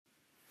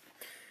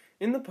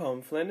In the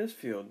poem Flanders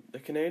Field, the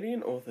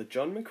Canadian author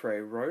John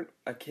McCrae wrote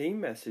a key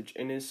message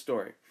in his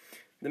story.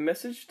 The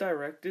message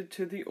directed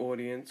to the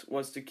audience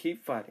was to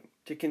keep fighting,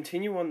 to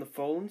continue on the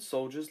fallen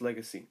soldiers'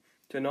 legacy,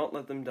 to not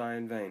let them die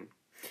in vain.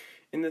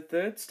 In the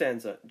third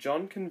stanza,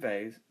 John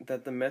conveys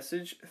that the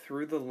message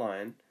through the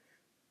line,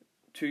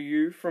 "To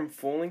you from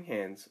falling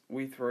hands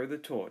we throw the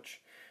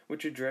torch,"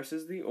 which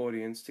addresses the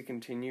audience to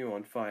continue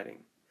on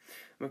fighting.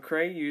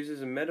 McCrae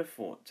uses a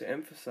metaphor to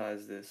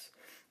emphasize this,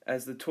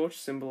 as the torch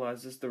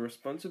symbolizes the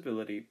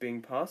responsibility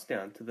being passed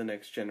down to the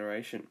next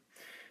generation.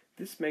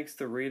 This makes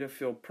the reader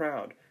feel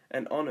proud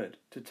and honored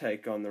to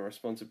take on the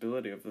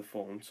responsibility of the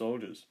fallen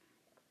soldiers,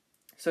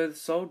 so the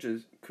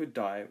soldiers could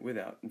die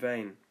without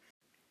vain.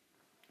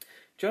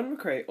 John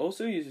McCrae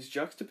also uses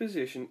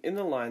juxtaposition in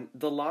the line,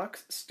 "The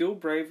larks still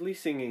bravely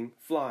singing,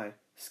 fly,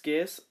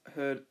 scarce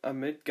heard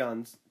amid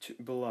guns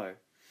below,"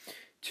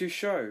 to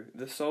show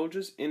the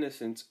soldiers'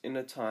 innocence in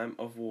a time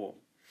of war.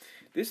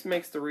 This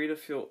makes the reader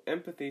feel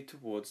empathy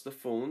towards the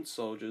fallen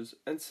soldiers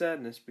and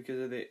sadness because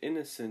of their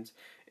innocence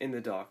in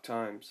the dark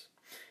times.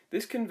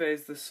 This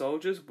conveys the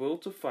soldiers' will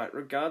to fight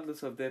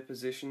regardless of their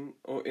position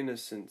or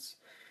innocence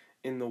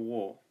in the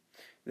war.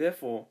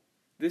 Therefore,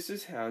 this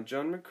is how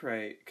John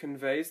McCrae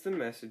conveys the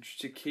message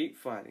to keep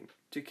fighting,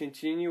 to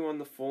continue on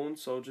the fallen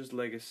soldiers'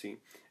 legacy,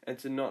 and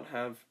to not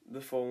have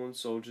the fallen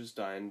soldiers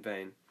die in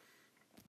vain.